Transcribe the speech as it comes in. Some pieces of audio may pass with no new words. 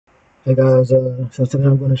Hey guys, so today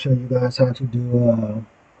I'm going to show you guys how to do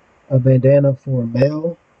a bandana for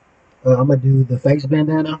male. I'm going to do the face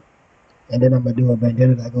bandana, and then I'm going to do a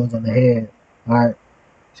bandana that goes on the head. Alright,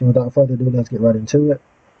 so without further ado, let's get right into it.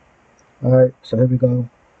 Alright, so here we go.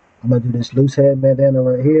 I'm going to do this loose head bandana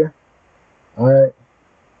right here. Alright,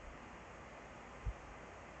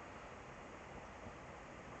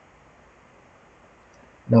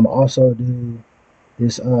 now I'm going to also do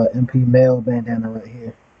this MP male bandana right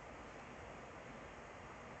here.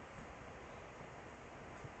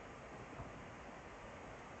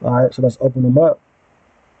 Alright, so let's open them up.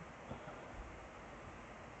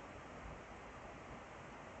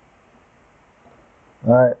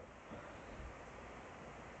 Alright,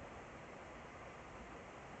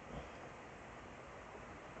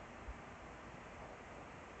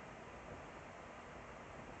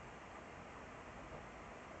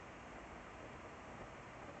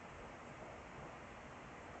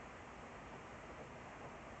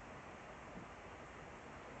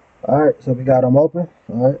 alright, so we got them open.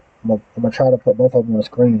 Alright, I'm gonna try to put both of them on the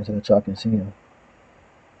screen so that y'all can see them.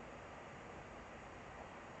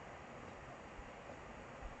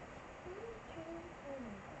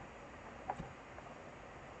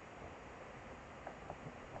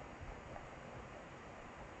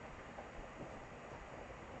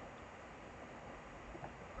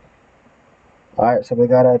 Alright, so we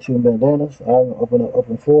got our two bandanas. Alright,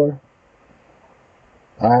 open four.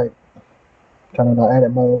 Alright, turn on our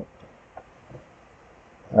edit mode.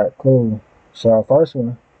 Alright, cool. So our first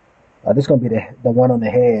one, this is gonna be the one on the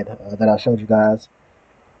head that I showed you guys.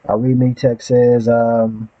 Our readme text says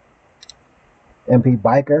MP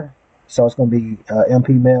biker, so it's gonna be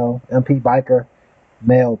MP biker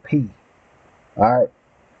male P. Alright,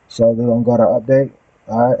 so we're gonna go to our update.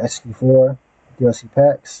 Alright, SD4 DLC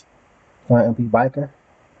packs. Find MP biker.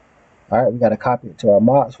 Alright, we gotta copy it to our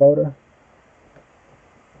mods folder.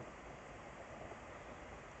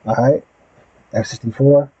 Alright,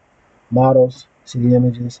 X64 models, CD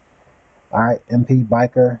images. Alright, MP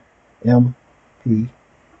biker MP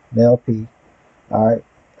male P. Alright,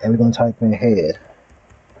 and we're gonna type in head.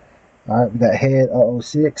 Alright, we got head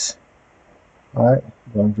 006. Alright,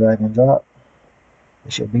 we're gonna drag and drop.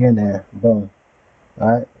 It should be in there. Boom.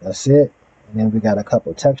 Alright, that's it. And then we got a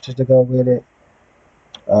couple textures to go with it.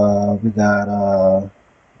 We got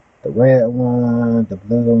the red one, the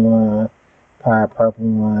blue one, probably purple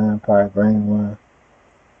one, probably green one.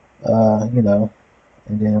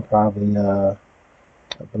 And then probably a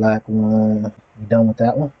black one. We done with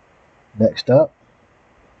that one. Next up,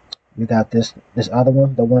 we got this other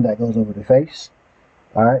one, the one that goes over the face.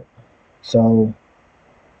 Alright, so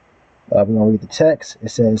we're gonna read the text. It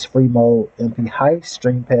says free mode MP heist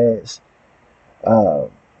stream pads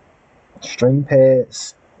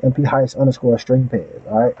MP heist underscore stream pads.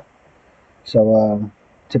 Alright, so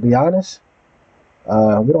to be honest,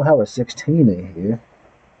 we don't have a 16 in here,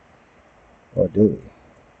 or do we?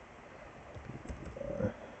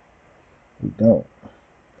 We don't.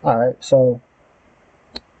 Alright, so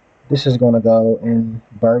this is gonna go in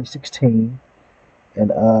Bird 16 and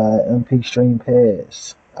MP stream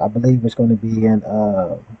pads. I believe it's gonna be in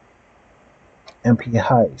MP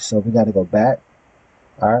heist. So we gotta go back.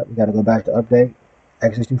 Alright, we gotta go back to update.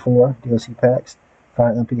 X64 DLC packs.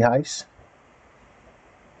 Find MP heist.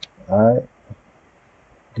 Alright.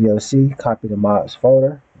 DLC, copy the mods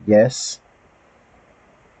folder. Yes.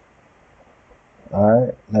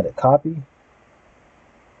 Alright, let it copy.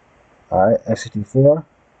 Alright, X64.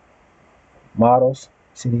 Models,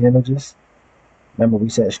 CD images. Remember we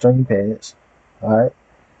said stream pads. Alright,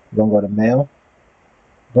 we're gonna go to mail.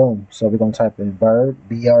 Boom. So we're gonna type in bird,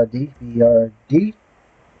 BRD.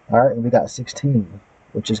 Alright, and we got 16,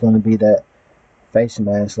 which is gonna be that face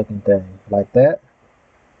mask looking thing. Like that.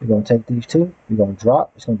 We're gonna take these two, we're gonna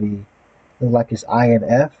drop. It's gonna be look like it's I and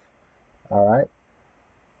F. Alright.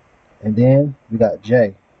 And then we got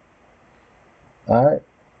J. Alright.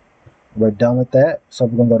 We're done with that. So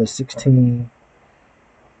we're gonna go to 16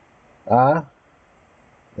 I,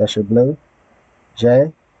 that's your blue,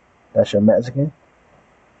 J, that's your Mexican,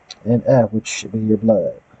 and F, which should be your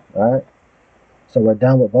blood. Alright. So we're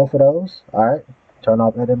done with both of those. Alright. Turn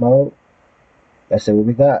off edit mode. Let's see what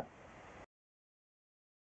we got.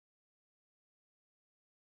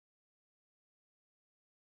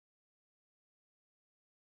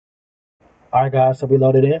 Alright guys, so we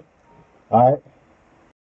loaded in. Alright.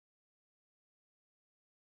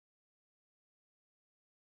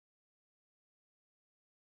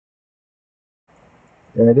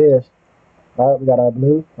 There it is. Alright, we got our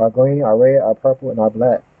blue, our green, our red, our purple, and our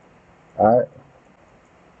black. Alright.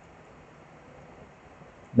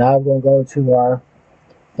 Now we're gonna go to our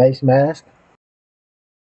face mask.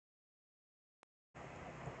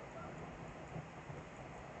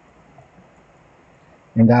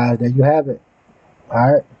 And guys, there you have it.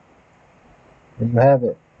 Alright, there you have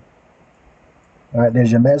it. Alright,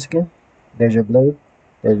 there's your Mexican, there's your blue,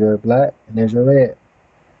 there's your black, and there's your red.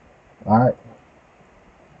 Alright.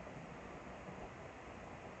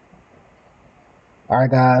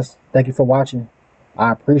 Alright guys, thank you for watching.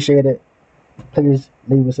 I appreciate it. Please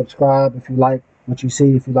leave a subscribe if you like what you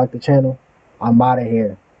see, if you like the channel. I'm out of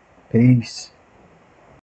here. Peace.